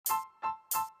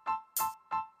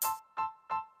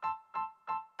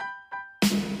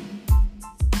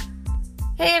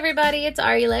Hey everybody, it's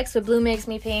Ari Lex with Blue Makes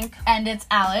Me Pink. And it's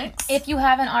Alex. If you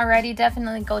haven't already,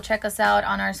 definitely go check us out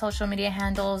on our social media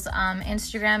handles.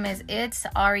 Instagram is it's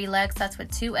Ari Lex, that's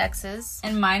with 2 X's.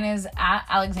 And mine is at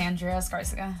Alexandria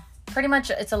Skarsica. Pretty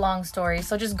much it's a long story,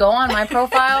 so just go on my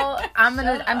profile.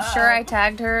 I'm sure I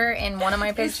tagged her in one of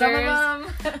my pictures. Some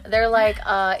of them. They're like,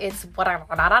 it's whatever.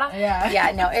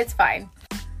 Yeah, no, it's fine.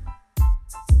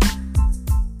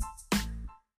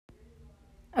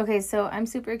 Okay, so I'm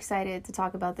super excited to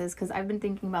talk about this because I've been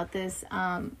thinking about this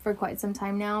for quite some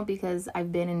time now, because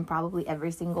I've been in probably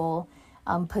every single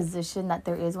position that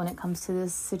there is when it comes to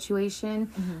this situation.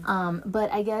 Mm-hmm.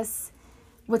 But I guess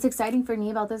what's exciting for me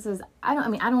about this is I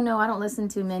don't know. I don't listen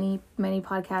to many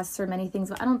podcasts or many things,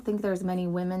 but I don't think there's many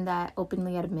women that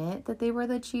openly admit that they were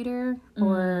the cheater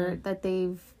or that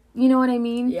they've, you know what I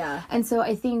mean? Yeah. And so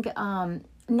I think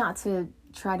not to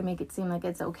try to make it seem like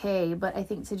it's okay, but I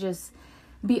think to just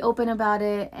be open about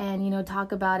it and, you know,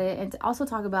 talk about it, and to also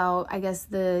talk about, I guess,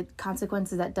 the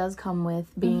consequences that does come with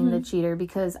being the cheater,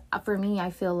 because for me,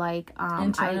 I feel like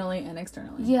internally and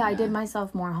externally. Yeah, I did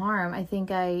myself more harm. I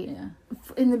think in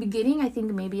the beginning, I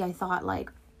think maybe I thought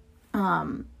like,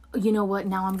 you know what,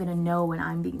 now I'm going to know when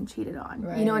I'm being cheated on.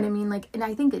 Right. You know what I mean? Like, and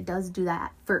I think it does do that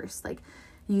at first. Like,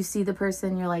 you see the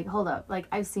person, you're like, hold up, like,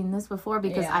 I've seen this before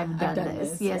because I've done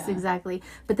this. Yes, exactly.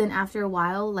 But then after a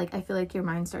while, like, I feel like your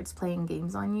mind starts playing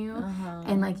games on you.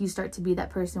 And, like, you start to be that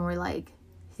person where, like,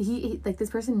 he like, this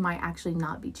person might actually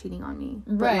not be cheating on me.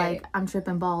 But, like, I'm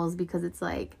tripping balls because it's,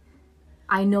 like,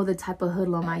 I know the type of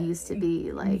hoodlum I used to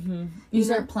be. Like, you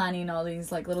start planning all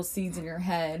these, like, little seeds in your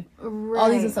head. Right. All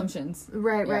these assumptions.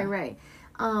 Right.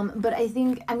 But I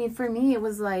think, I mean, for me, it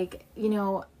was, like, you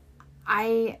know,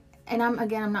 And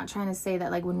I'm not trying to say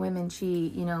that, like, when women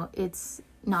cheat, you know, it's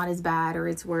not as bad or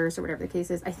it's worse or whatever the case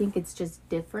is. I think it's just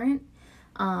different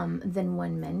than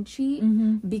when men cheat,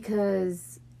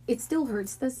 because it still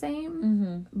hurts the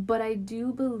same. But I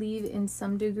do believe in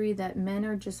some degree that men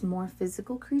are just more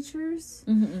physical creatures,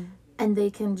 and they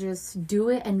can just do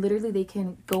it, and literally they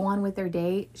can go on with their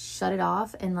day, shut it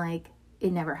off, and, like,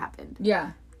 it never happened.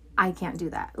 Yeah. I can't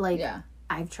do that. Like,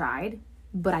 I've tried,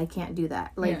 but I can't do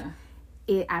that. Like,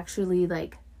 it actually,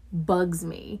 like, bugs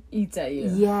me. Eats at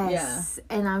you. Yes.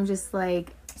 Yeah. And I'm just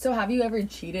like... So have you ever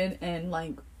cheated and,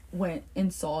 like, went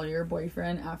and saw your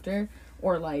boyfriend after?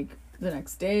 Or, like, the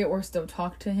next day? Or still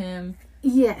talk to him?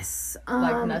 Yes.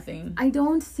 Like, nothing? I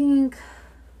don't think...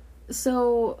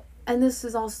 So... And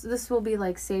this will be,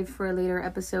 like, saved for a later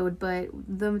episode, but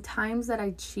the times that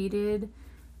I cheated...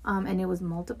 and it was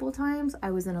multiple times, I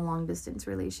was in a long-distance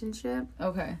relationship.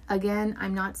 Okay. Again,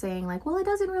 I'm not saying, like, well, it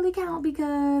doesn't really count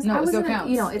because... No, it still counts.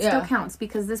 You know, it still counts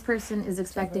because this person is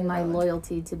expecting my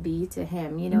loyalty to be to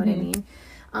him. You know what I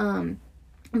mean?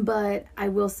 But I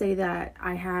will say that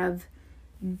I have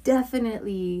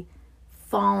definitely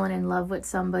fallen in love with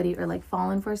somebody, or, like,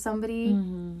 fallen for somebody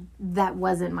that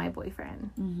wasn't my boyfriend.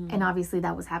 And obviously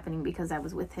that was happening because I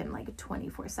was with him, like,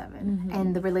 24/7.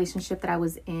 And the relationship that I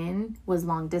was in was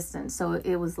long distance, so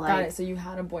it was like... Got it. So you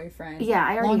had a boyfriend. Yeah,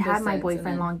 I already had my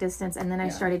boyfriend long distance, and then I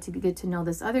started to get to know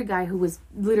this other guy who was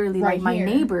literally like my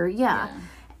neighbor.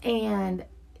 And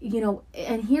you know,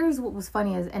 and here's what was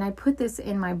funny is, and I put this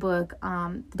in my book,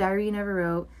 The Diary You Never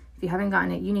Wrote. If you haven't gotten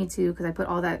it, you need to, because I put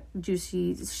all that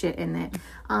juicy shit in it.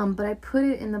 But I put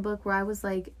it in the book where I was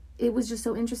like, it was just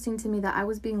so interesting to me that I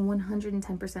was being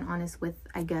 110% honest with,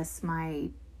 I guess,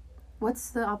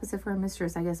 what's the opposite for a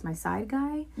mistress? I guess my side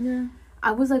guy? Yeah.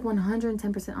 I was like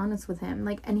 110% honest with him.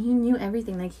 Like, and he knew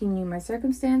everything. Like, he knew my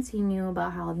circumstance. He knew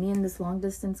about how me and this long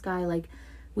distance guy, like,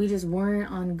 we just weren't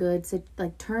on good,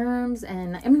 like, terms.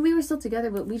 And, I mean, we were still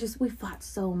together, but we fought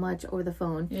so much over the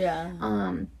phone. Yeah.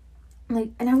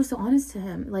 Like, and I was so honest to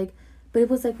him, like, but it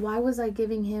was like, why was I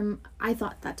giving him, I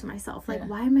thought that to myself, like,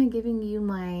 why am I giving you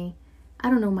my, I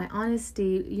don't know, my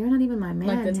honesty? You're not even my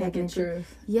man, like the naked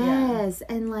truth. Yes.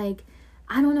 And, like,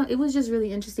 I don't know, it was just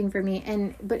really interesting for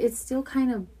me, but it still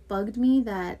kind of bugged me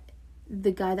that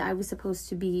the guy that I was supposed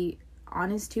to be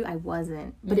honest to, I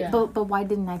wasn't, but why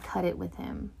didn't I cut it with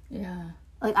him? Yeah.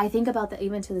 Like, I think about that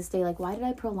even to this day. Like, why did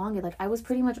I prolong it? Like, I was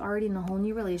pretty much already in a whole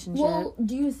new relationship. Well,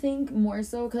 do you think more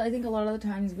so? Because I think a lot of the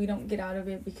times we don't get out of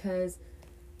it because,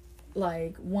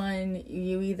 like, one,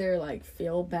 you either, like,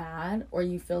 feel bad or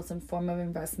you feel some form of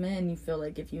investment and you feel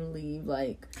like if you leave,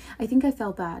 like... I think I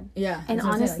felt bad. Yeah. And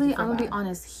honestly, I'm going to be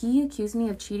honest. He accused me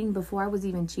of cheating before I was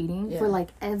even cheating for, like,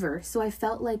 ever. So I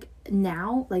felt like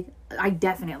now, like, I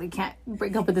definitely can't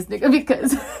break up with this nigga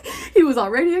because he was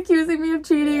already accusing me of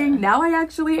cheating. Yeah. Now I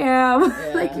actually am.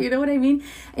 Yeah. Like, you know what I mean?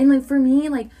 And, like, for me,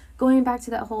 like, going back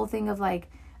to that whole thing of, like,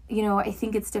 you know, I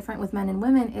think it's different with men and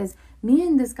women, is me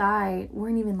and this guy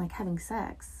weren't even, like, having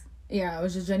sex. Yeah, it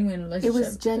was just genuine relationship. It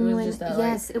was genuine. It was that,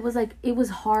 yes, it was like, it was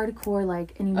hardcore,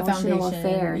 like an emotional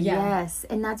affair. Yeah. Yes,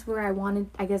 and that's where I wanted,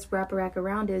 I guess, wrap back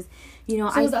around is, you know.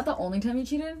 So was that the only time you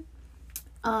cheated?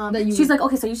 She's like,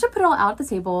 okay, so you should put it all out at the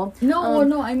table.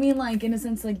 No, I mean, like, in a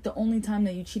sense, like, the only time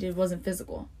that you cheated wasn't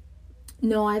physical.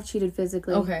 No, I've cheated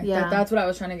physically. Okay, yeah, that's what I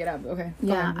was trying to get at. Okay,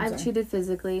 yeah, I've cheated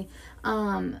physically.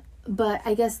 But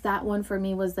I guess that one for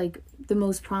me was, like, the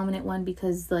most prominent one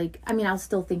because, like, I mean, I'll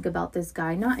still think about this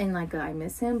guy. Not in, like, I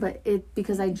miss him, but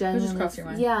because I genuinely... It just crossed your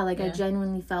mind. Yeah, like, I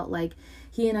genuinely felt like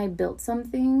he and I built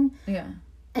something. Yeah.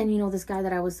 And, you know, this guy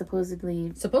that I was supposed to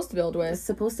build with.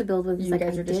 You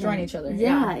guys were destroying each other.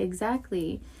 Yeah,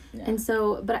 exactly. Yeah. And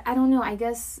so, but I don't know. I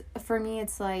guess for me,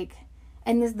 it's like...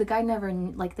 And the guy never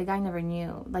knew.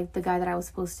 Like, the guy that I was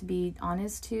supposed to be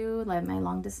honest to, like, my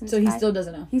long distance So he still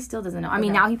doesn't know? He still doesn't know. I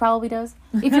mean, now he probably does.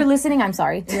 If you're listening, I'm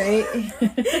sorry. Right?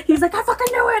 He's like, I fucking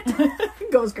knew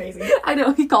it! Goes crazy. I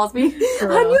know, he calls me.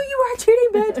 I knew you were cheating,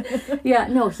 bitch! Yeah,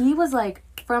 no, he was like,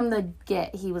 from the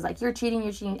get, he was like, you're cheating.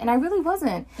 And I really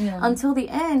wasn't. Yeah. Until the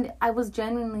end, I was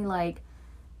genuinely like,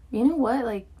 you know what?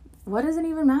 Like, what does it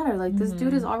even matter? Like, this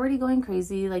dude is already going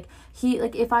crazy. Like,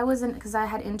 if I wasn't, because I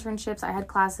had internships, I had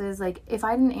classes, like, if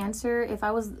I didn't answer, if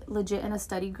I was legit in a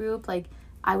study group, like,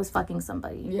 I was fucking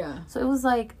somebody. Yeah. So it was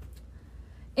like...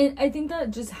 And I think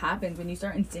that just happens when you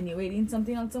start insinuating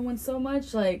something on someone so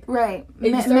much, like... Right.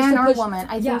 Man or woman.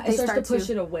 I think they start to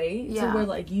push it away. Yeah. To where,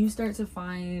 like, you start to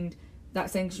find... that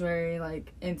sanctuary,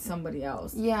 like, in somebody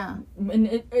else. Yeah.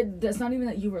 And that's not even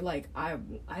that you were like, I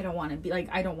don't want to be, like,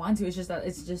 I don't want to. It's just that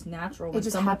it's just natural. It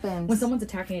just happens. When someone's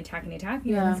attacking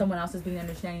and someone else is being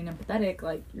understanding and empathetic,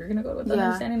 like, you're going to go with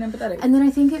understanding and empathetic. And then I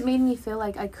think it made me feel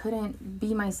like I couldn't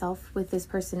be myself with this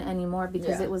person anymore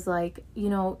because it was like, you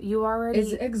know, you already...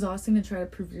 It's exhausting to try to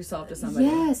prove yourself to somebody.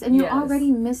 Yes, and you're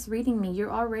already misreading me. You're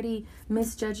already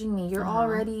misjudging me. You're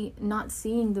already not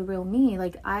seeing the real me.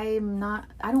 Like, I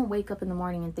don't wake up in the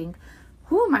morning and think,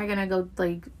 who am I gonna go,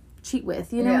 like, cheat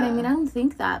with? You know what I mean? I don't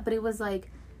think that, but it was like,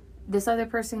 this other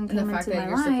person came into my life. And the fact that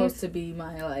you're supposed to be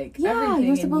my, like, everything.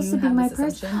 You're supposed to be my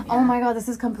person. Yeah. Oh my god, this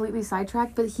is completely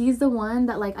sidetracked, but he's the one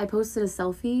that, like, I posted a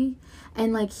selfie,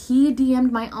 and, like, he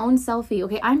DM'd my own selfie.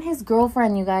 Okay, I'm his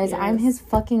girlfriend, you guys. Yes. I'm his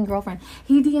fucking girlfriend.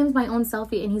 He DM'd my own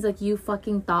selfie, and he's like, you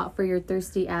fucking thought for your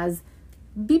thirsty as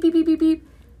beep, beep, beep, beep, beep.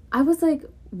 I was like,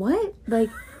 what? Like...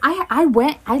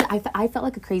 I felt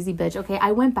like a crazy bitch, okay?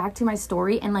 I went back to my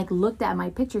story and, like, looked at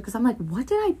my picture because I'm like, what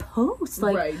did I post?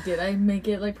 Like, right. Did I make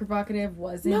it, like, provocative?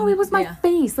 No, it was my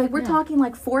face. Like, we're talking,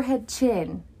 like, forehead,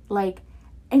 chin. Like,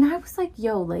 and I was like,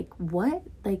 yo, like, what?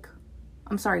 Like,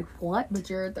 I'm sorry, what? But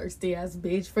you're a thirsty ass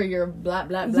bitch for your blah,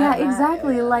 blah, blah. Yeah,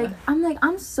 exactly. Yeah. Like,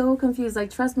 I'm so confused.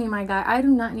 Like, trust me, my guy, I do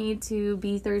not need to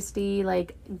be thirsty.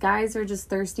 Like, guys are just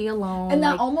thirsty alone. And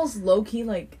that almost low-key,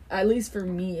 like, at least for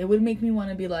me, it would make me want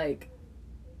to be like,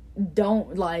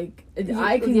 don't, like,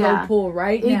 I can go pull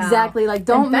right now. Exactly. Like,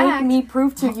 don't make me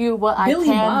prove to you what Billy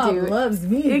I can Bob do. Loves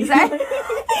me. Exactly.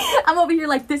 I'm over here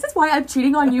like, this is why I'm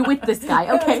cheating on you with this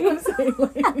guy, okay?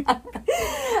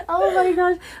 Oh my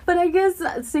gosh. But I guess,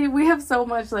 see, we have so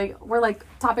much, like, we're like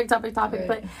topic. Right.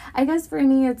 But I guess for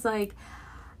me, it's like,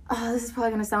 this is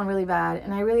probably going to sound really bad.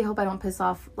 And I really hope I don't piss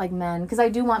off, like, men. Because I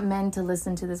do want men to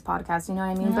listen to this podcast, you know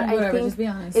what I mean? But whatever, I think, just be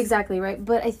honest. Exactly, right?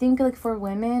 But I think, like, for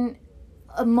women,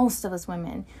 most of us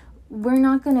women, we're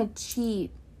not going to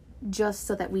cheat just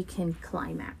so that we can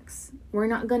climax. We're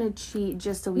not going to cheat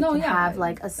just so we can have,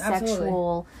 like, a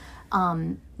sexual...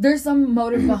 There's some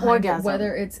motive behind orgasm. It,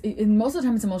 whether it's... most of the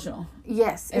time, it's emotional.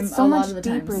 Yes, it's so much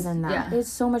deeper than that. Yeah. It's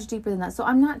so much deeper than that. So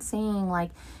I'm not saying, like,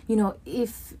 you know,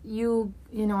 if you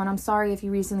know, and I'm sorry if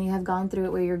you recently have gone through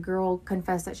it where your girl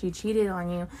confessed that she cheated on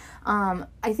you.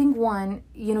 I think, one,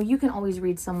 you know, you can always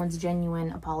read someone's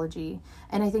genuine apology.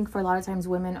 And I think for a lot of times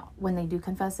women, when they do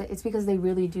confess it, it's because they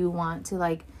really do want to,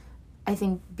 like, I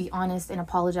think, be honest and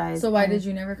apologize. So why did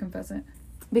you never confess it?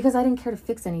 Because I didn't care to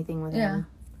fix anything with him. Okay.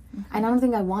 And I don't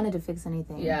think I wanted to fix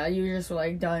anything. Yeah, you were just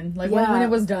like done. Like when it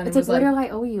was done, it's it was like, what do I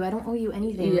owe you? I don't owe you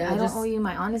anything. Yeah, I don't owe you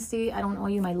my honesty. I don't owe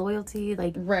you my loyalty.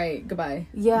 Like, right, goodbye.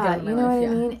 Yeah, you know what I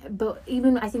mean? But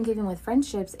I think even with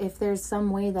friendships, if there's some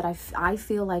way that I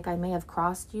feel like I may have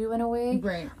crossed you in a way,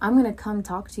 right, I'm gonna come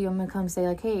talk to you. I'm gonna come say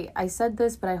like, hey, I said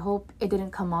this, but I hope it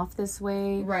didn't come off this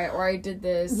way. Right, or I did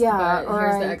this. Yeah, but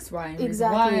here's the X, Y, and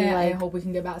exactly. Y. Like, I hope we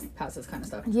can get past this kind of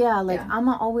stuff. Yeah, like I'm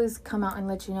gonna always come out and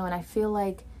let you know. And I feel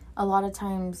like a lot of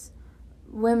times,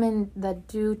 women that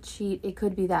do cheat, it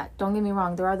could be that. Don't get me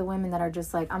wrong. There are the women that are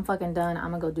just like, I'm fucking done.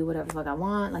 I'm gonna go do whatever the fuck I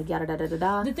want. Like, yada, da, da, da,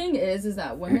 da. The thing is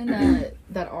that women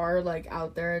that are, like,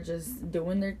 out there just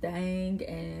doing their thing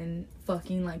and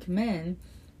fucking like men,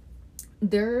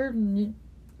 they're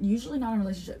usually not in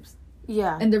relationships.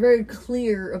 Yeah. And they're very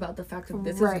clear about the fact that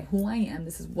this is who I am.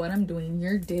 This is what I'm doing.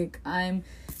 You're dick. I'm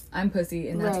pussy.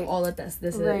 And that's all that this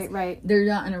is. Right. They're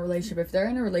not in a relationship. If they're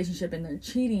in a relationship and they're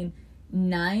cheating,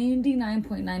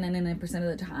 99.999%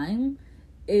 of the time,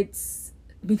 it's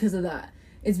because of that.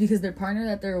 It's because their partner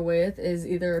that they're with is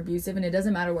either abusive, and it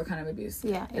doesn't matter what kind of abuse.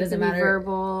 Yeah, it doesn't matter.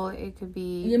 Verbal. It could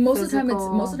be. Yeah, most of the time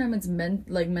it's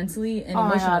mentally and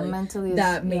emotionally mentally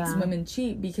that makes women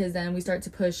cheat, because then we start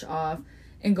to push off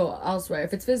and go elsewhere.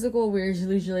 If it's physical, we're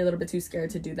usually a little bit too scared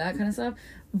to do that kind of stuff.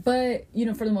 But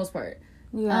for the most part,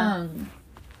 I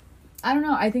don't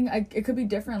know. I think it could be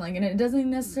different. Like, and it doesn't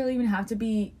necessarily even have to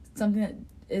be something that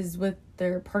is with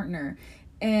their partner.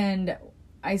 And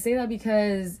I say that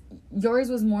because yours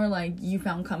was more like you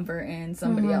found comfort in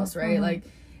somebody else, right? Like,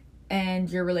 and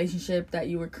your relationship that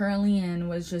you were currently in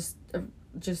was just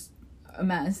a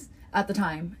mess at the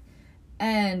time.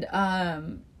 And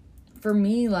for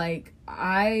me, like,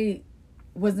 I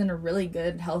was in a really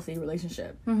good, healthy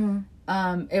relationship.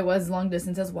 It was long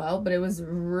distance as well, but it was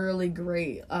really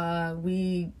great.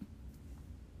 We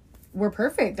were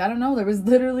perfect. I don't know. There was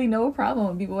literally no problem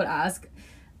when people would ask.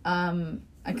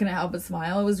 I couldn't help but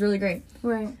smile. It was really great.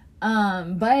 Right.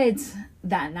 But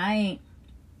that night,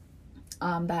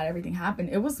 that everything happened,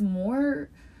 it was more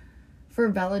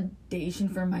for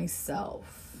validation for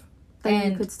myself. That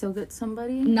you could still get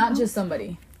somebody? Not just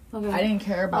somebody. Okay. I didn't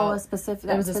care about... a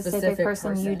specific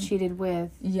person you cheated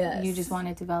with. Yes. You just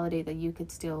wanted to validate that you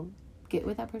could still get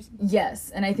with that person?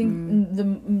 Yes. And I think the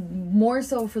more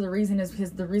so for the reason is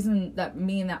because the reason that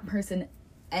me and that person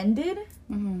ended...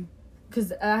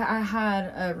 Because I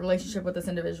had a relationship with this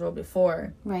individual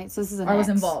before. Right, so this is an I ex. was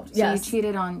involved, So you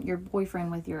cheated on your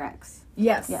boyfriend with your ex.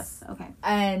 Yes. Yes, okay.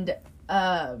 And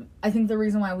I think the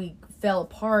reason why we fell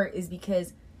apart is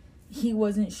because he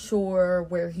wasn't sure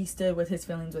where he stood with his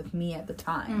feelings with me at the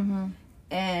time.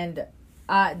 And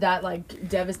that, like,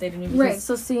 devastated me. Right,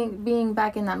 so being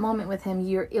back in that moment with him,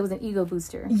 it was an ego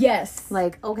booster. Yes.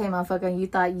 Like, okay, motherfucker, you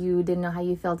thought you didn't know how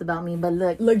you felt about me, but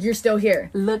look, you're still here.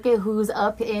 Look at who's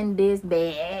up in this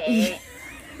bed.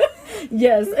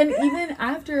 Yes, and even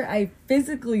after I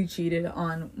physically cheated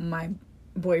on my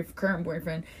current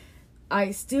boyfriend,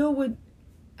 I still would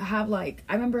have, like,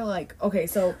 I remember, like, okay,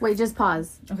 so... Wait, just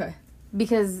pause. Okay.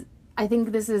 Because I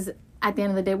think this is... At the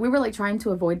end of the day, we were, like, trying to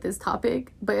avoid this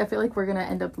topic, but I feel like we're going to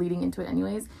end up leading into it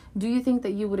anyways. Do you think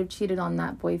that you would have cheated on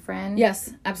that boyfriend?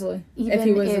 Yes, absolutely. Even if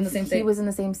he was in the same state? He was in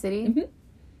the same city?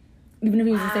 Even if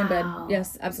he was in the same bed.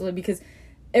 Yes, absolutely. Because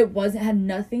it had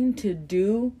nothing to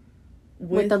do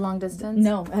with the long distance?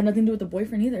 No, it had nothing to do with the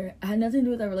boyfriend either. It had nothing to do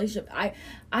with that relationship.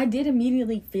 I did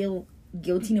immediately feel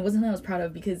guilty, and it wasn't something I was proud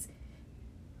of because...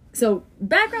 So,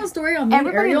 background story on me and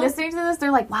Everybody Ariel. listening to this, they're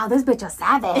like, wow, this bitch is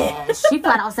savage. She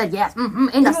flat out said yes,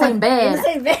 in the same bed. In the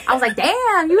same bed. I was like,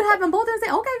 damn, you have them both in the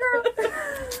same... Okay, girl.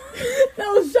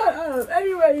 No, shut up.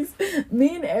 Anyways,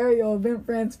 me and Ariel have been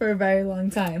friends for a very long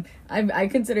time. I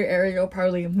consider Ariel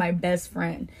probably my best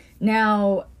friend.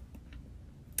 Now,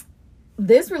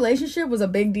 this relationship was a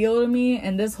big deal to me,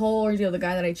 and this whole ordeal, the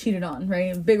guy that I cheated on,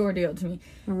 right? Big ordeal to me.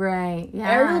 Right, yeah.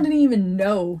 Ariel didn't even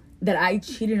know that I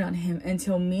cheated on him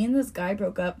until me and this guy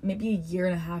broke up maybe a year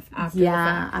and a half after.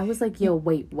 Yeah, I was like, yo,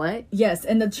 wait, what? Yes,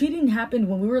 and the cheating happened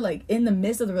when we were, like, in the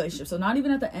midst of the relationship, so not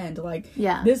even at the end. Like,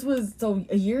 this was, so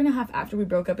a year and a half after we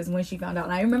broke up is when she found out,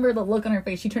 and I remember the look on her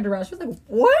face. She turned around, she was like,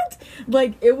 what?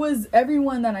 Like, it was,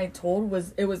 everyone that I told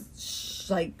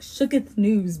shooketh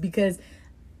news, because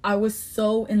I was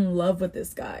so in love with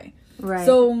this guy. Right.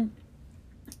 So,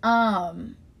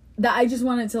 that I just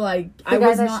wanted to, like... The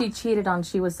guy that she cheated on,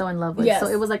 she was so in love with. Yes. So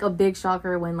it was, like, a big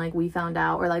shocker when, like, we found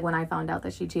out, or, like, when I found out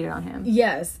that she cheated on him.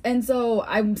 Yes. And so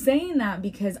I'm saying that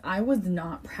because I was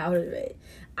not proud of it.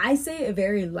 I say it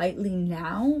very lightly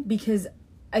now because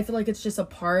I feel like it's just a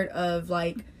part of,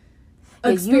 like,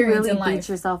 experience you really in life. beat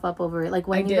yourself up over it. Like,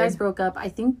 when you guys broke up, I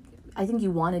think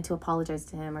you wanted to apologize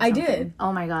to him or something. I did.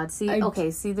 Oh, my God. See,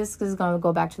 this is going to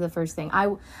go back to the first thing.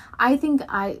 I think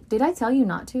did I tell you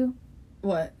not to?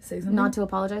 What? Say something? Not to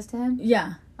apologize to him?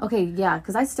 Yeah. Okay, yeah,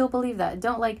 because I still believe that.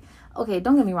 Don't get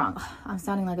me wrong. I'm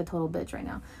sounding like a total bitch right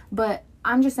now. But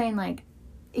I'm just saying, like,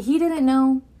 he didn't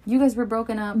know. You guys were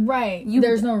broken up. Right.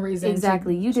 There's no reason.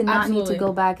 Exactly. You did not need to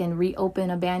go back and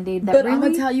reopen a Band-Aid. But I'm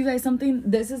going to tell you guys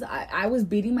something. I was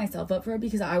beating myself up for it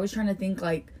because I was trying to think,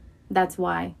 like... That's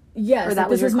why. Yes. Or that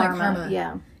was this your was my karma.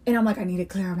 Yeah. And I'm like, I need to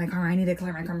clear out my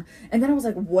karma. And then I was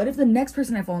like, what if the next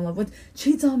person I fall in love with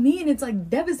cheats on me? And it's like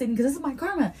devastating because this is my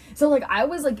karma. So like I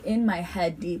was like in my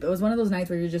head deep. It was one of those nights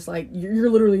where you're just like,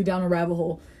 you're literally down a rabbit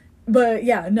hole. But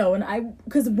yeah, no. And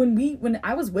because when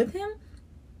I was with him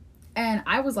and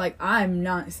I was like, I'm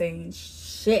not saying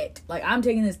shit. Like, I'm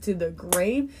taking this to the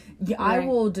grave. Right. I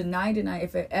will deny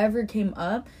if it ever came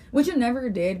up, which it never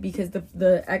did because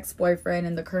the ex-boyfriend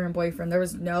and the current boyfriend, there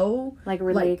was no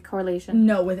correlation.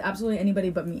 No, with absolutely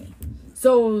anybody but me.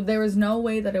 So there was no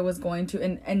way that it was going to,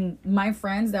 and my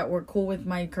friends that were cool with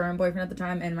my current boyfriend at the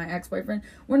time and my ex-boyfriend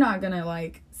were not gonna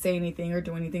like say anything or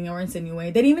do anything or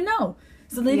insinuate. They didn't even know.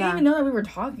 So they didn't even know that we were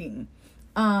talking.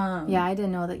 Yeah, I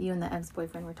didn't know that you and the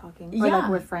ex-boyfriend were talking. Or like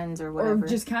we're friends or whatever. Or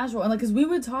just casual. And like, cause we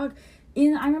would talk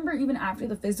I remember even after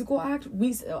the physical act,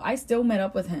 I still met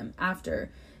up with him after.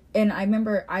 And I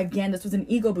remember, again, this was an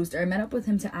ego booster. I met up with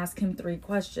him to ask him 3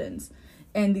 questions.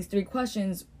 And these 3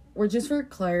 questions were just for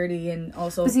clarity and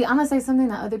also... But see, I'm going to say something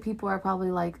that other people are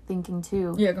probably like thinking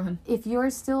too. Yeah, go ahead. If you're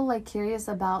still like curious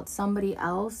about somebody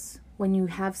else when you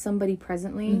have somebody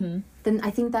presently, then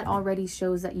I think that already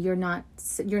shows that you're not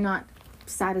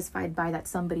satisfied by that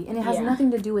somebody, and it has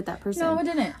nothing to do with that person. No, it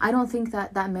didn't. I don't think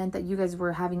that meant that you guys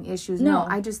were having issues. No,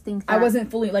 I just think that I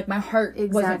wasn't fully, like, my heart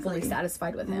wasn't fully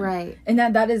satisfied with him. Right. And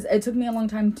that is, it took me a long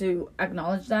time to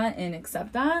acknowledge that and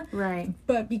accept that. Right.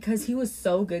 But because he was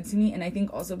so good to me, and I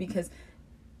think also because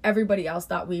everybody else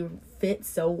thought we fit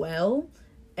so well,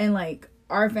 and like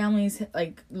our families,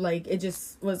 like it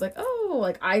just was like, oh,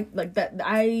 like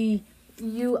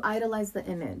you idolize the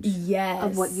image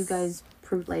of what you guys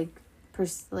proved,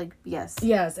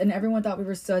 yes, and everyone thought we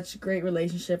were such a great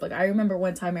relationship. Like, I remember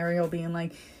one time Ariel being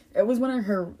like, it was one of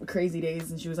her crazy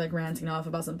days, and she was like ranting off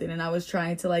about something, and I was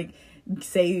trying to like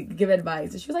give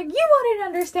advice, and she was like, you wouldn't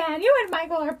understand, you and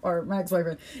Michael or my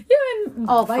ex-boyfriend, you and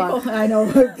Michael, fuck. I know,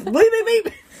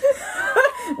 bleep.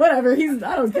 Whatever,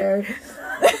 I don't care.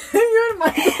 You and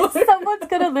Michael. Someone's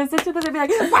gonna listen to this and be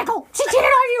like, Michael, she cheated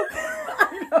on you.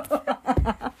 I know.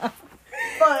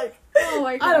 Fuck. Oh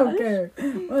my god. I don't care.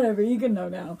 Whatever, you can know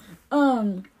now.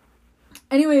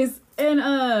 Anyways, and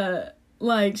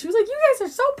like, she was like, you guys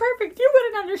are so perfect, you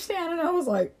wouldn't understand. And I was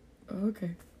like,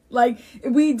 okay. Like,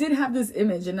 we did have this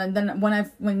image, and then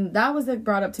when that was like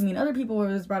brought up to me and other people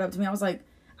was brought up to me, I was like,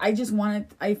 I think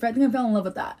I fell in love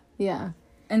with that. Yeah.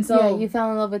 And so, yeah, you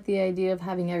fell in love with the idea of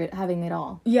having it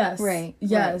all. Yes. Right.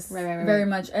 Yes. Right. Very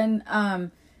much. And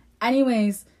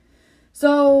anyways,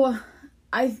 so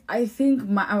I think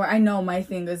I know my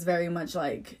thing is very much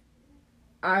like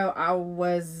I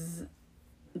was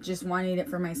just wanting it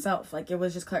for myself. Like, it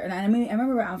was just clear. And I mean, I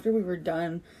remember after we were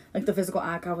done, like, the physical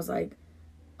act, I was like,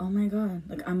 oh my god,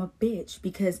 like, I'm a bitch.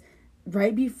 Because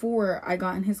right before I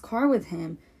got in his car with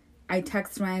him, I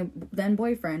texted my then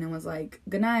boyfriend and was like,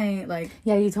 good night, like,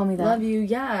 yeah, you told me that. Love you.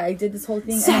 Yeah, I did this whole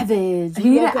thing. Savage.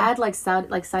 You need to add like side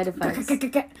effects.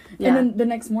 Yeah. And then the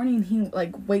next morning he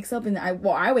like wakes up, and I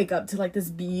wake up to like this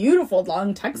beautiful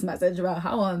long text message about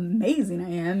how amazing I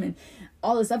am and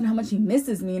all this stuff and how much he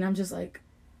misses me, and I'm just like,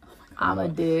 oh my god, I'm a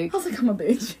dick. I was like, I'm a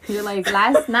bitch. You're like,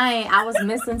 last night I was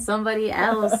missing somebody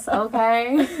else,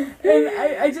 okay? And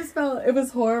I just felt it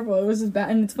was horrible. It was just bad.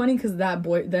 And it's funny because that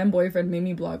boyfriend made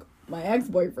me block my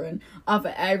ex-boyfriend off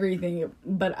of everything,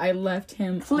 but I left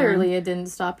him clearly it didn't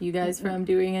stop you guys from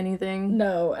doing anything.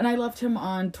 No, and I left him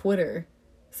on Twitter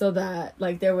so that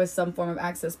like there was some form of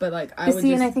access, but like I would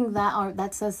see, and I think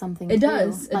that says something it too.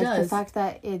 Does it like does the fact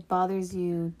that it bothers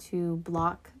you to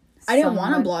block I didn't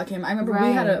want to block him. I remember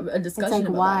we had a discussion it's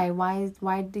like, about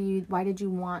why did you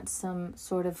want some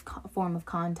sort of form of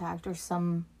contact or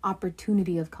some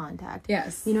opportunity of contact?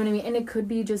 Yes. You know what I mean? And it could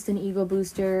be just an ego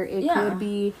booster. It could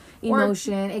be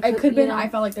emotion. It could have been, I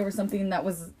felt like there was something that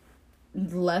was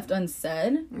left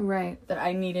unsaid. Right. That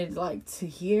I needed, like, to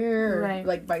hear. Or, right.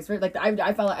 Like, vice versa. Like,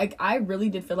 I felt like, I really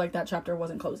did feel like that chapter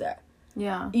wasn't closed yet.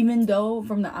 Yeah. Even though,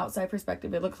 from the outside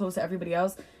perspective, it looked close to everybody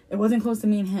else, it wasn't close to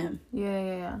me and him.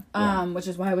 Yeah. Which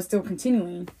is why I was still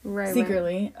continuing. Right.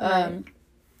 Secretly. Right.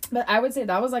 But I would say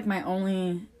that was, like, my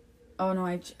only... Oh, no,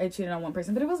 I cheated on one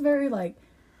person. But it was very, like...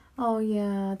 Oh,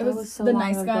 yeah. That was so the long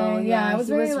nice ago. guy. Yeah, it was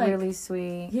very, like... really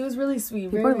sweet. He was really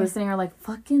sweet. People are listening are like,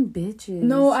 fucking bitches.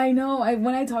 No, I know.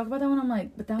 When I talk about that one, I'm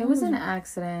like... But that it was an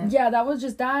accident. Yeah,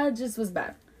 that just was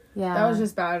bad. Yeah. That was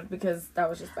just bad because that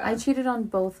was just bad. I cheated on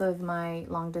both of my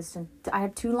long distance... I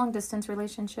had 2 long distance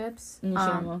relationships.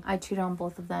 I cheated on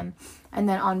both of them. And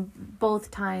then on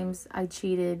both times, I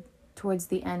cheated towards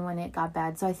the end when it got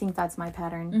bad. So I think that's my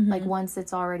pattern. Mm-hmm. Like, once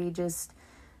it's already just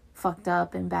fucked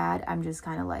up and bad, I'm just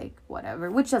kind of like, whatever,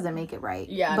 which doesn't make it right.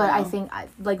 Yeah. But I think,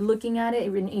 like, looking at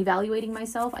it and evaluating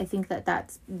myself, I think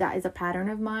that is a pattern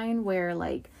of mine where,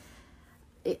 like,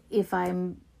 if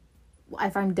I'm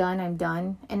done, I'm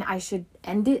done, and I should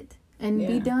end it and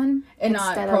be done, and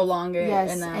not prolong it.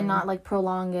 Yes, and not like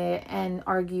prolong it and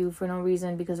argue for no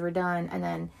reason because we're done, and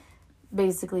then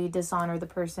basically dishonor the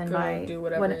person by do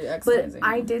whatever. But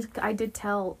I did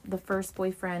tell the first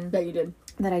boyfriend that you did.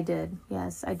 That I did.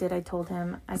 Yes, I did. I told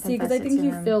him. I see, because I think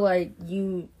you feel like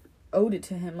you owed it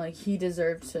to him, like he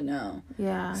deserved to know.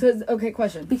 Yeah. So okay,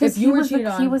 question. Because he was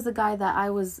the guy that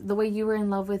I was, the way you were in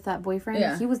love with that boyfriend.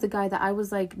 Yeah. He was the guy that I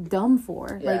was like dumb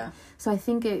for. Yeah. Like, so I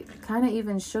think it kind of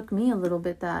even shook me a little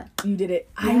bit that you did it.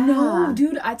 Yeah. I know,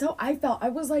 dude. I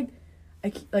was like,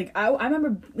 I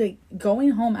remember like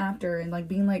going home after and like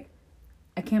being like,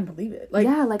 I can't believe it. Like,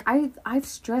 yeah, like I've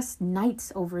stressed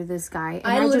nights over this guy, and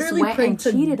I just went and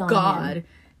cheated on him.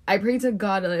 I prayed to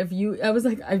God I was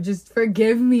like, I just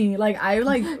forgive me. Like, I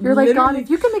like, you're like, God, if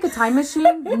you could make a time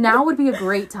machine, now would be a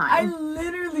great time. I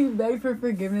literally begged for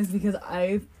forgiveness because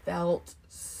I felt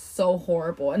so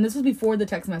horrible. And this was before the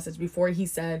text message, before he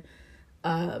said,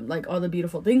 like, all the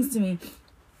beautiful things to me.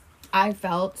 I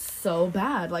felt so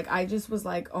bad. Like, I just was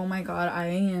like, oh my God, I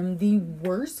am the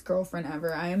worst girlfriend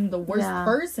ever. I am the worst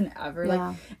person ever. Yeah.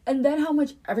 Like, and then how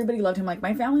much everybody loved him. Like,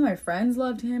 my family, my friends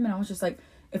loved him. And I was just like,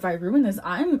 if I ruin this,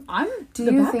 I'm Do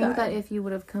you think that if you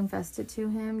would have confessed it to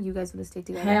him, you guys would have stayed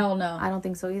together? Hell no. I don't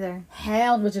think so either.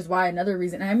 Hell, which is why another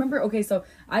reason. And I remember, okay, so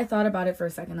I thought about it for a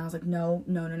second. I was like, no.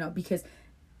 Because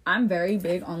I'm very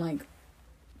big on, like,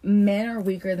 men are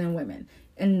weaker than women.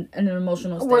 In an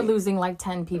emotional state. We're losing like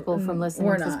 10 people from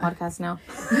listening to this podcast now.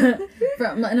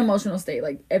 From an emotional state.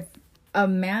 Like, if a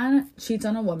man cheats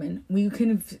on a woman, we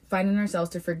can find in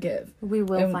ourselves to forgive. We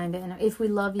will find it. If we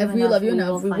love you enough. If we love you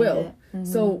enough, we will. Mm-hmm.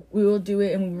 So we will do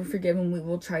it, and we will forgive, and we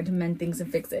will try to mend things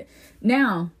and fix it.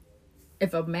 Now,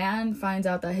 if a man finds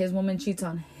out that his woman cheats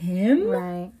on him,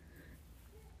 right?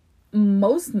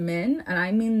 Most men, and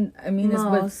I mean this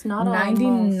with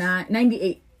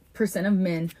 98% of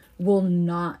men will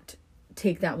not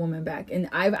take that woman back. And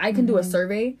I can do a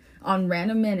survey on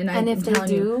random men, and if they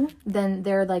do, then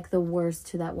they're like the worst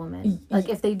to that woman. Like,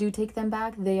 if they do take them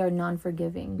back, they are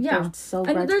non-forgiving. Yeah. They're so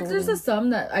and there's some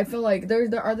that I feel like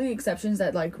there are the exceptions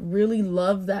that like really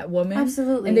love that woman.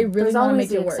 Absolutely. And they really want to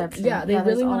make it work. Exception. Yeah, they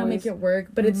really want to make it work,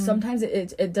 but it's sometimes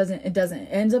it doesn't. It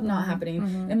ends up not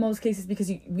happening in most cases because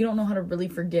we don't know how to really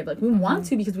forgive. Like, we want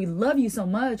to because we love you so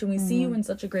much and we see you in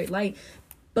such a great light,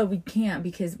 but we can't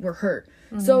because we're hurt.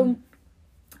 So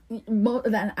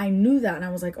that I knew that, and I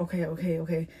was like, okay,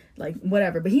 like,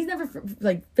 whatever. But he's never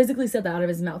like physically said that out of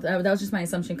his mouth. That was just my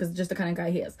assumption because just the kind of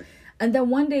guy he is. And then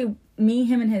one day, me,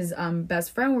 him, and his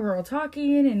best friend, we were all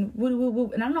talking, and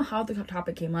woo, and I don't know how the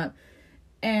topic came up,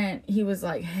 and he was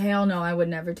like, hell no, I would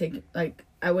never get back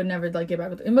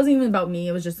with. It wasn't even about me.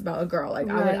 It was just about a girl. Like,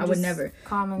 right, I would never.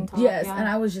 Common talk. Yes, yeah. And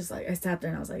I was just like, I sat there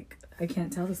and I was like, I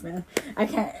can't tell this man. I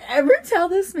can't ever tell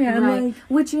this man. Right. Like,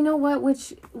 which, you know what?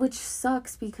 Which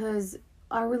sucks because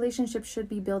our relationship should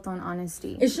be built on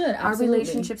honesty. It should. Absolutely. Our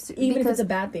relationships, even if it's a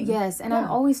bad thing. Yes, and I've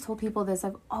always told people this.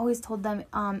 I've always told them,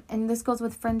 and this goes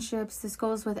with friendships. This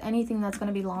goes with anything that's going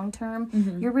to be long term.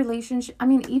 Your relationship. I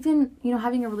mean, even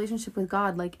having a relationship with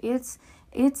God, like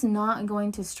it's not going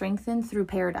to strengthen through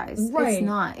paradise. Right. It's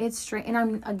not. It's straight. And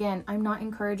I'm not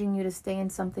encouraging you to stay in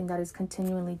something that is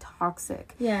continually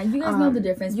toxic. Yeah, you guys know the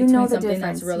difference between something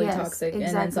that's really toxic and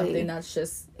then something that's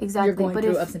just you're going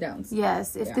through ups and downs.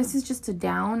 Yes, if this is just a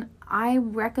down, I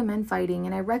recommend fighting,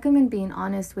 and I recommend being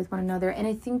honest with one another. And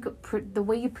I think the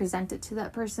way you present it to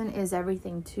that person is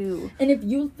everything too. And if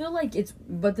you feel like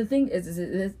but the thing is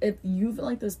if you feel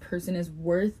like this person is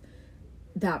worth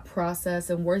that process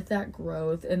and worth that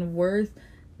growth and worth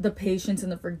the patience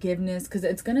and the forgiveness, because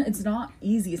it's not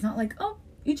easy. It's not like, oh,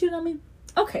 you cheated on me,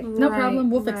 okay, no problem,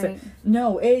 we'll fix it.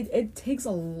 No, it takes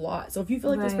a lot. So if you feel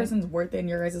like this person's worth it and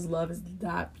your guys' love is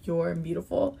that pure and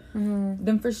beautiful,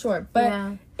 then for sure.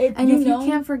 But if you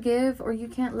can't forgive or you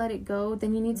can't let it go,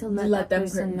 then you need to let that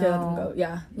person know. Let them go.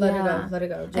 Yeah, let it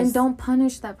go. And don't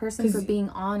punish that person for being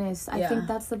honest. I think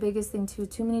that's the biggest thing too.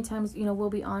 Too many times, we'll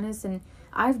be honest, and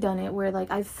I've done it where like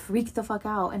I've freaked the fuck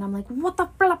out and I'm like, what the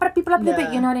blah, blah, blah, blah,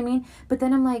 blah, you know what I mean? But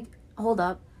then I'm like, hold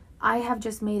up, I have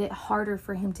just made it harder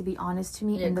for him to be honest to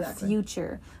me in the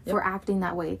future for acting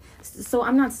that way. So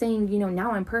I'm not saying, you know,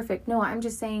 now I'm perfect. No, I'm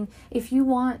just saying if you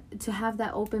want to have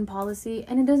that open policy,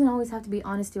 and it doesn't always have to be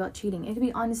honesty about cheating. It could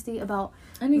be honesty about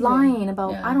lying,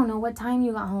 about, I don't know, what time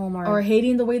you got home. Or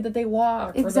hating the way that they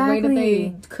walk. Exactly. Or the way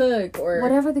that they cook. Or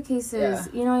whatever the case is.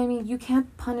 You know what I mean? You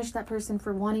can't punish that person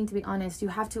for wanting to be honest. You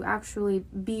have to actually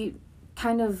be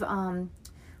kind of...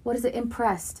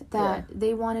 impressed that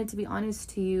they wanted to be honest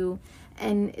to you,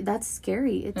 and that's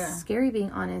scary. It's scary being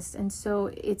honest, and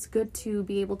so it's good to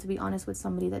be able to be honest with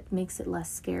somebody that makes it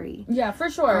less scary. Yeah,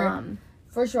 for sure.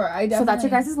 For sure. I definitely... So that's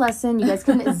your guys' lesson. You guys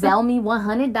can Zelle me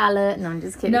 $100. No, I'm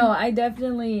just kidding. No, I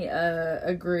definitely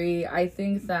agree. I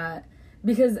think that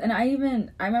because, and I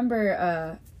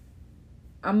remember,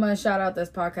 I'm going to shout out this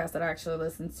podcast that I actually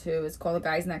listened to. It's called The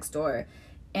Guys Next Door.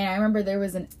 And I remember there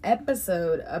was an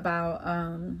episode about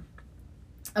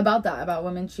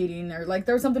women cheating, or like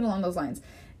there was something along those lines.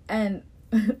 And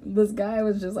this guy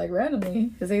was just like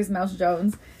randomly, his name's Mouse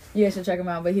Jones. You guys should check him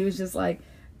out. But he was just like,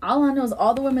 all I know is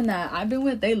all the women that I've been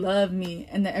with, they love me.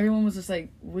 And then everyone was just like,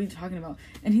 what are you talking about?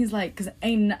 And he's like, because I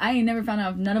ain't never found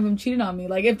out if none of them cheated on me.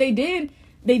 Like if they did,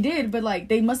 but like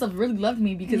they must have really loved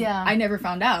me because I never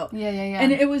found out. Yeah.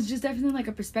 And it was just definitely like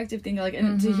a perspective thing, like,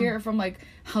 and to hear it from like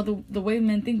how the way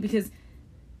men think, because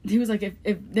he was like,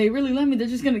 if they really love me, they're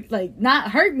just gonna like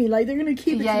not hurt me, like they're gonna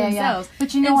keep it to themselves.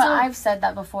 But you know what? I've said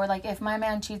that before. Like if my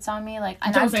man cheats on me, like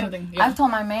I've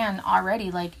told my man already,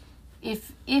 like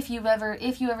if you ever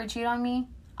cheat on me,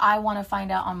 I want to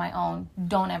find out on my own.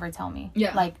 Don't ever tell me.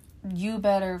 Yeah. Like, you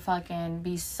better fucking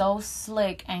be so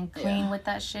slick and clean with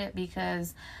that shit,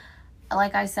 because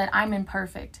like I said, I'm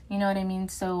imperfect. You know what I mean?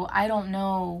 So I don't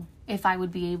know if I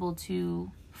would be able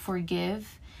to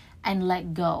forgive and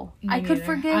let go. I could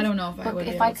forgive. I don't know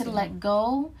if I could let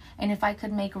go, and if I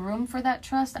could make room for that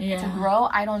trust to grow,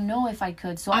 I don't know if I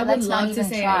could. So let's not even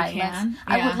try.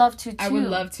 I would love to too. I would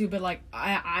love to, but like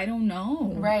I don't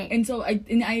know. Right. And so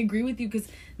I agree with you, because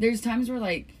there's times where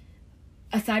like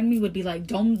a side of me would be like,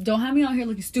 don't have me out here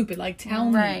looking stupid. Like, tell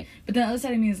me. But then the other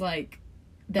side of me is like,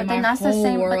 but then that's the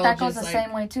same. But that goes the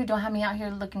same way too. Don't have me out here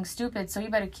looking stupid. So you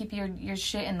better keep your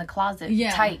shit in the closet,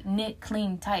 tight, knit,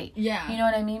 clean, tight. Yeah. You know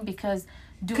what I mean? Because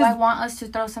do I want us to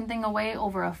throw something away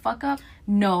over a fuck up?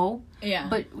 No. Yeah.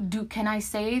 But can I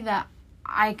say that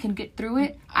I can get through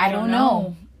it? I don't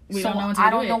know. We don't know I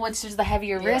don't know what's just the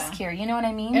heavier risk here. You know what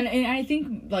I mean? And I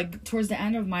think like towards the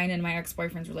end of mine and my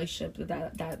ex-boyfriend's relationship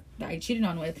that I cheated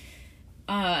on with,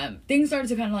 things started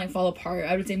to kind of like fall apart.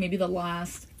 I would say maybe the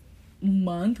last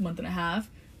month and a half,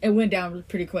 it went down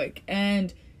pretty quick.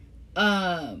 And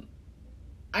I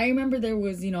remember there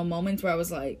was, you know, moments where I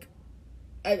was like,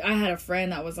 I had a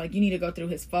friend that was like, you need to go through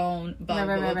his phone, blah,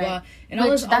 blah, blah. And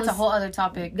that's a whole other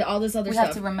topic. All this other stuff. We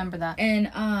have to remember that.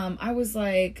 And I was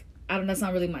like, that's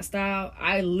not really my style.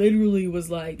 I literally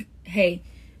was like, hey,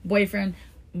 boyfriend,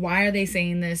 why are they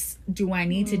saying this? Do I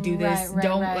need to do this?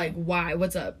 Like, why?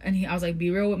 What's up? And I was like,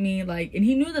 be real with me. Like, and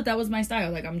he knew that was my style.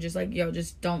 Like, I'm just like, yo,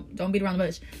 just don't beat around the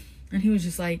bush. And he was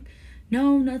just like,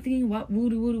 no, nothing. What?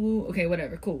 Woo. Okay,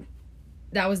 whatever. Cool.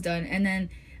 That was done. And then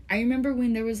I remember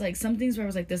when there was like some things where I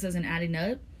was like, this isn't adding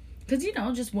up. Cause you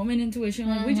know, just woman intuition.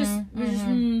 Like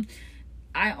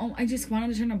I just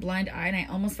wanted to turn a blind eye, and I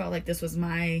almost felt like this was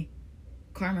my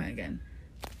karma again.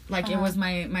 Like it was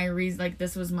my reason, like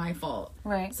this was my fault.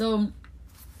 Right. So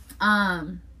we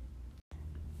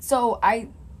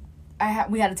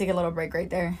had to take a little break right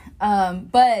there.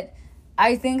 But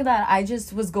I think that I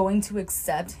just was going to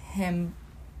accept him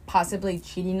possibly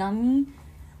cheating on me.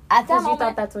 At that moment, you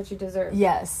thought that's what you deserved.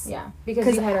 Yes. Yeah.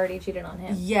 Because you had already cheated on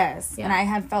him. Yes. Yeah. And I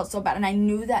had felt so bad, and I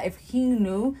knew that if he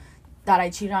knew that I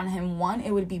cheated on him,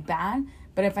 it would be bad.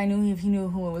 But if he knew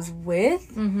who it was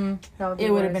with,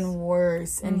 it would have been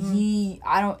worse. And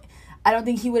I don't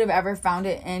think he would have ever found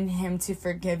it in him to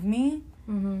forgive me.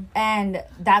 And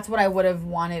that's what I would have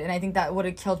wanted. And I think that would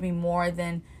have killed me more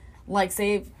than, like,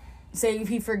 say if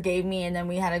he forgave me and then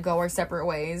we had to go our separate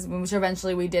ways, which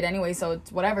eventually we did anyway, so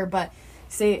it's whatever. But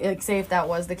say if that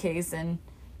was the case, and,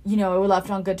 you know, it was left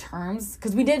on good terms.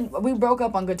 Because we broke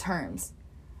up on good terms.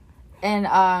 And,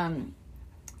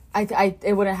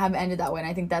 it wouldn't have ended that way, and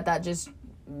I think that just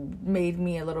made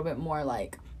me a little bit more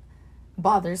like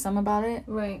bothersome about it.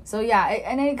 Right. So yeah,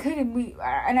 and I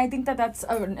think that's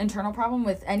an internal problem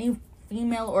with any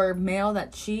female or male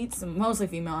that cheats, mostly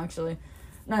female actually,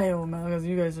 not even male, because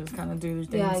you guys just kind of do these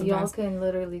things. Yeah, sometimes. y'all can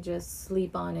literally just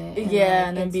sleep on it.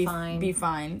 And then be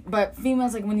fine. But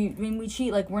females, like when we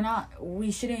cheat, like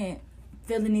we shouldn't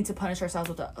feel the need to punish ourselves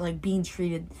with like being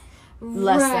treated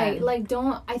less right. than. Like,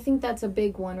 don't, I think that's a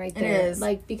big one right there. It is.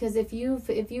 Like, because if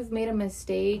you've made a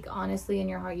mistake, honestly, in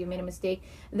your heart, you made a mistake,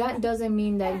 that doesn't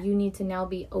mean that you need to now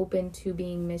be open to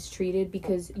being mistreated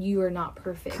because you are not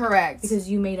perfect. Correct. Because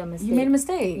you made a mistake. You made a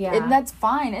mistake. Yeah. And that's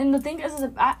fine. And the thing is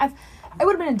it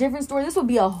would have been a different story. This would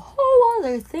be a whole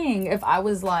other thing if I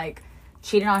was like,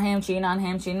 cheating on him.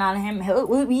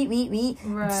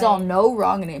 Right. Saw no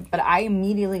wrong in it. But I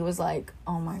immediately was like,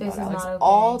 oh my God, Alex. Okay.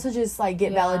 All to just like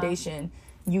get validation.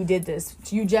 You did this.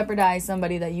 You jeopardized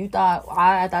somebody that you thought,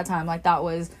 at that time, like that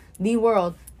was the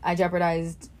world. I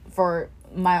jeopardized for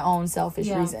my own selfish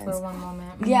reasons. For one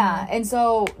moment. Mm-hmm. Yeah. And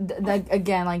so,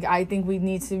 again, like I think we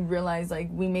need to realize like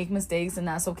we make mistakes and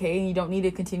that's okay. And you don't need to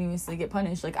continuously get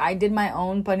punished. Like I did my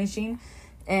own punishing.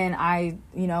 And I,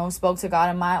 spoke to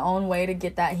God in my own way to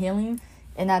get that healing.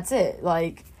 And that's it.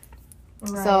 Like,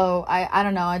 so I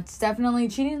don't know. It's definitely,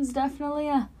 cheating's definitely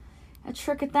a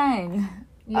tricky thing.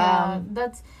 Yeah,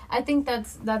 I think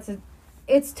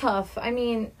it's tough. I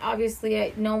mean,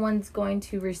 obviously, no one's going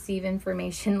to receive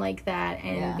information like that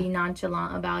and be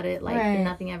nonchalant about it. Like,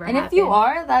 nothing ever happened. And if you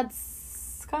are, that's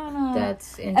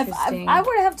interesting. If I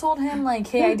would have told him like,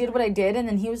 hey, I did what I did, and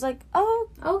then he was like, oh,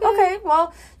 okay,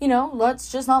 well,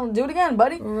 let's just not do it again,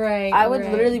 buddy. Right. I would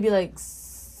literally be like,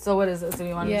 so what is this? Do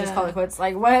you want to just call it quits?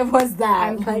 Like, what was that?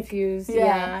 I'm confused.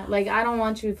 Yeah. Like, I don't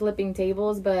want you flipping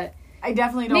tables, but I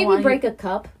definitely don't maybe break a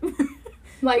cup.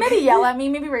 Like, maybe yell at me,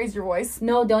 maybe raise your voice.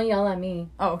 No, don't yell at me.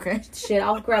 Oh, okay. Shit,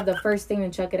 I'll grab the first thing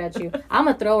and chuck it at you. I'm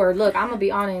a thrower. Look, I'm gonna be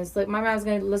honest. Like, my man's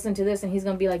gonna listen to this and he's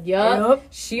gonna be like, yup,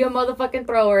 she a motherfucking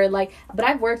thrower. Like, but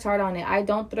I've worked hard on it. I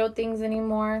don't throw things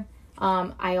anymore.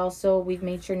 We've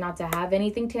made sure not to have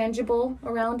anything tangible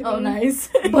around me. Oh, nice.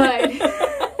 But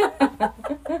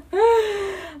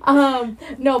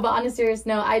no, but on a serious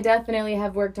note, I definitely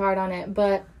have worked hard on it.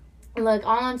 But look,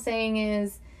 all I'm saying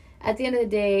is, at the end of the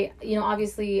day,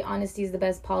 obviously honesty is the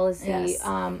best policy. Yes.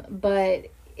 But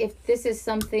if this is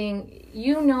something,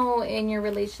 in your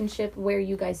relationship where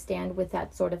you guys stand with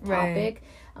that sort of topic,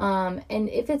 and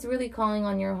if it's really calling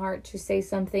on your heart to say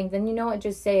something, then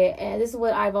just say it. And this is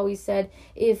what I've always said.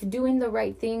 If doing the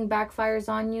right thing backfires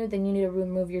on you, then you need to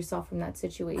remove yourself from that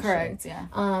situation. Correct, yeah.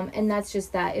 And that's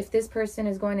just that. If this person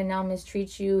is going to now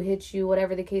mistreat you, hit you,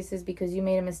 whatever the case is, because you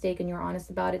made a mistake and you're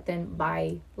honest about it, then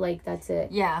bye. Like, that's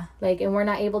it. Yeah. Like, and we're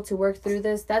not able to work through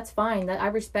this, that's fine. I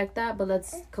respect that, but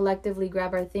let's collectively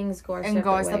grab our things, go our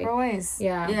separate ways.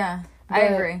 Yeah. Yeah, I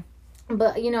agree.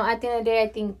 But, at the end of the day, I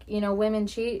think, women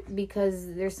cheat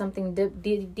because there's something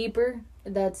deeper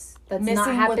that's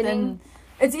not happening.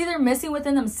 It's either missing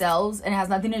within themselves and it has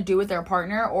nothing to do with their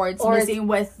partner, or it's missing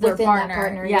with their partner. That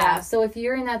partner. Yeah. So if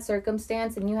you're in that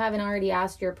circumstance and you haven't already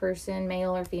asked your person,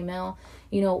 male or female,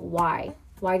 why?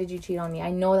 Why did you cheat on me?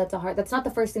 I know that's not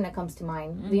the first thing that comes to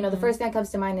mind. Mm-hmm. The first thing that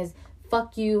comes to mind is,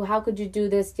 fuck you, how could you do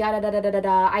this, yada da da da da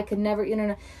da, I could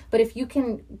never, but if you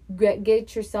can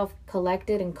get yourself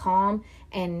collected and calm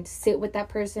and sit with that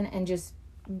person and just,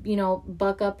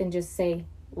 buck up and just say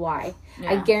why.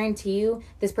 I guarantee you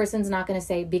this person's not going to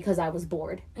say because I was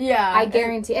bored. Yeah. I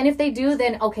guarantee. And if they do,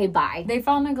 then okay, bye. They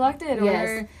felt neglected.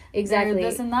 Yes, exactly.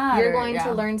 This and that. You're going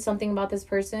to learn something about this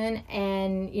person,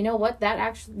 and you know what?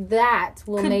 That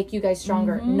will make you guys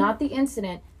stronger. Mm-hmm. Not the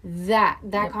incident. That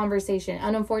conversation.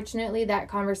 And unfortunately, that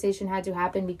conversation had to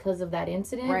happen because of that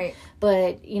incident. Right.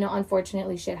 But,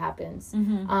 unfortunately, shit happens.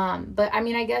 Mm-hmm. But, I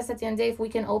mean, I guess at the end of the day, if we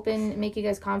can make you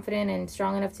guys confident and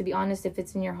strong enough to be honest, if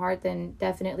it's in your heart, then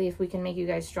definitely if we can make you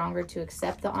guys stronger to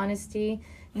accept the honesty,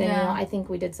 then, I think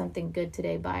we did something good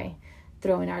today by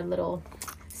throwing our little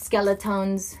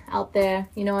skeletons out there,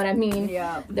 you know what I mean?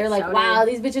 Yeah. They're like, wow,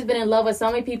 these bitches been in love with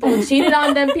so many people, cheated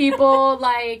on them people,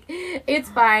 like, it's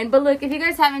fine. But look, if you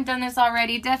guys haven't done this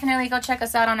already, definitely go check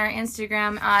us out on our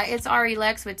Instagram. It's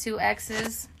Arilex with 2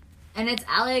 X's. And it's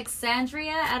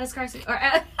Alexandria at Escarcega, or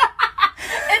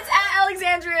it's at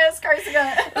Alexandria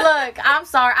Escarcega. Look, I'm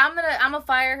sorry. I'm gonna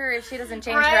fire her if she doesn't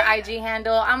change her IG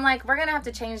handle. I'm like, we're gonna have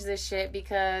to change this shit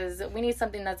because we need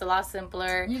something that's a lot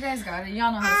simpler. You guys got it.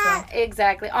 Y'all know how to spell.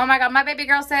 Exactly. Oh my God, my baby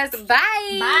girl says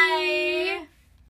bye. Bye.